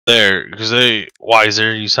There, because they...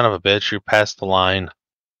 Wiser, you son of a bitch, you're past the line.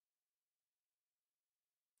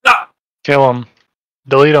 Kill him.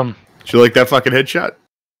 Delete him. Did you like that fucking headshot?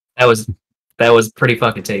 That was pretty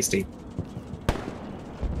fucking tasty.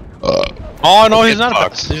 Oh no, he's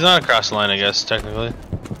not. He's not across the line, I guess technically.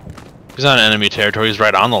 He's not in enemy territory. He's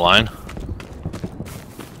right on the line.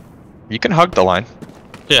 You can hug the line.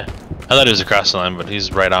 Yeah, I thought he was across the line, but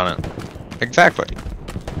he's right on it. Exactly.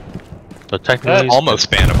 So technically, he's almost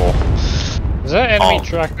spannable. Is that enemy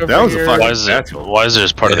truck over that was here? a fucking Why is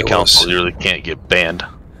it part of the council? You really can't get banned.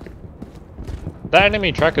 That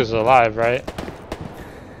enemy truck is alive, right?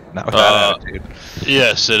 Not with that attitude.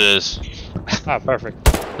 Yes, it is. Ah, perfect.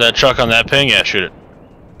 That truck on that ping, yeah, shoot it.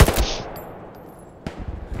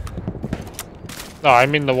 No, I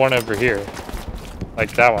mean the one over here.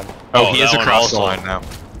 Like that one. Oh, he is that one across the also. line now.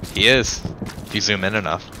 He is. If you zoom in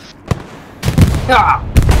enough. Ah!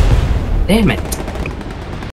 Damn it.